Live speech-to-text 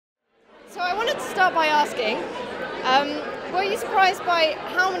I wanted to start by asking, were you surprised by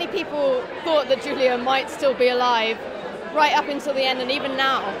how many people thought that Julia might still be alive right up until the end and even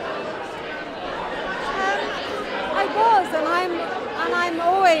now? I was, and I'm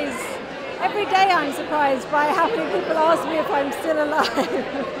always, every day I'm surprised by how many people ask me if I'm still alive.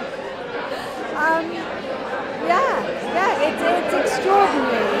 It's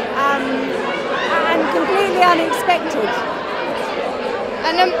extraordinary and completely unexpected.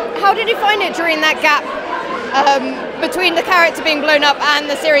 And how did you find it during that gap between the character being blown up and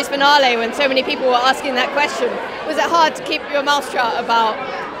the series finale when so many people were asking that question? Was it hard to keep your mouth shut about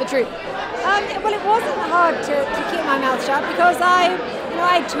the truth? Well, it wasn't hard to keep my mouth shut because I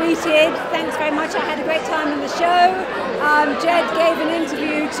tweeted, thanks very much, I had a great time on the show. Jed gave an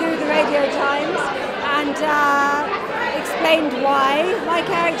interview to the Radio Times and explained why my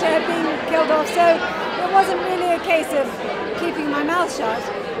character had been killed off. So it wasn't really a case of keeping my mouth shut,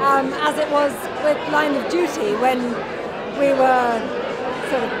 as it was with Line of Duty when we were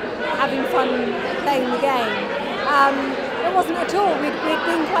sort of having fun playing the game. It wasn't at all. We'd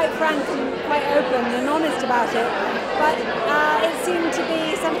been quite frank and quite open and honest about it, but it seemed to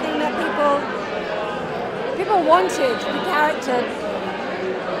be something that people wanted the character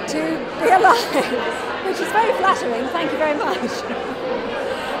to be alive, which is very flattering. Thank you very much.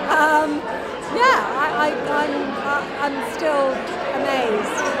 I'm still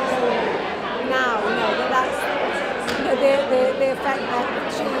amazed now, that's the effect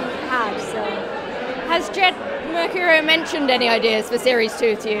that she had. So, has Jed Mercurio mentioned any ideas for Series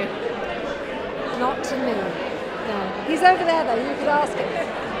 2 to you? Not to me. No, he's over there though. You could ask him.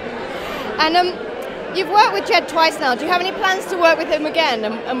 And you've worked with Jed twice now. Do you have any plans to work with him again?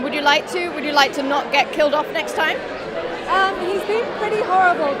 And would you like to? Would you like to not get killed off next time? He's been pretty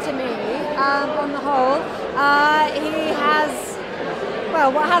horrible to me, on the whole. He has,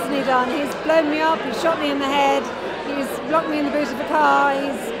 well, what hasn't he done? He's blown me up, he's shot me in the head, he's blocked me in the boot of a car,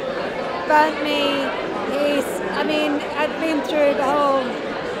 he's burnt me, I've been through the whole,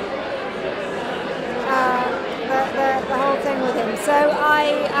 the whole thing with him. So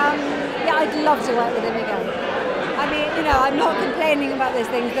I'd love to work with him again. I'm not complaining about these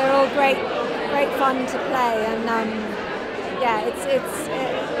things, they're all great fun to play, and it's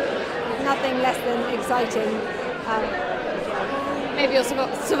nothing less than exciting. Maybe you'll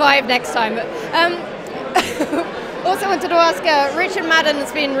survive next time. But also wanted to ask, Richard Madden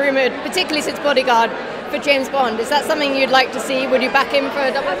has been rumoured, particularly since Bodyguard, for James Bond. Is that something you'd like to see? Would you back him for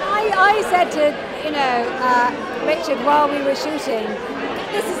a double? I said to Richard while we were shooting,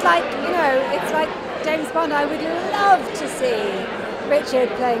 this is like it's like James Bond. I would love to see Richard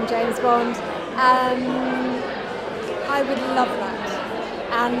playing James Bond. I would love that,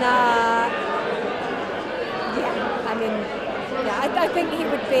 and I think he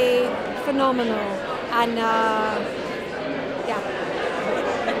would be phenomenal, and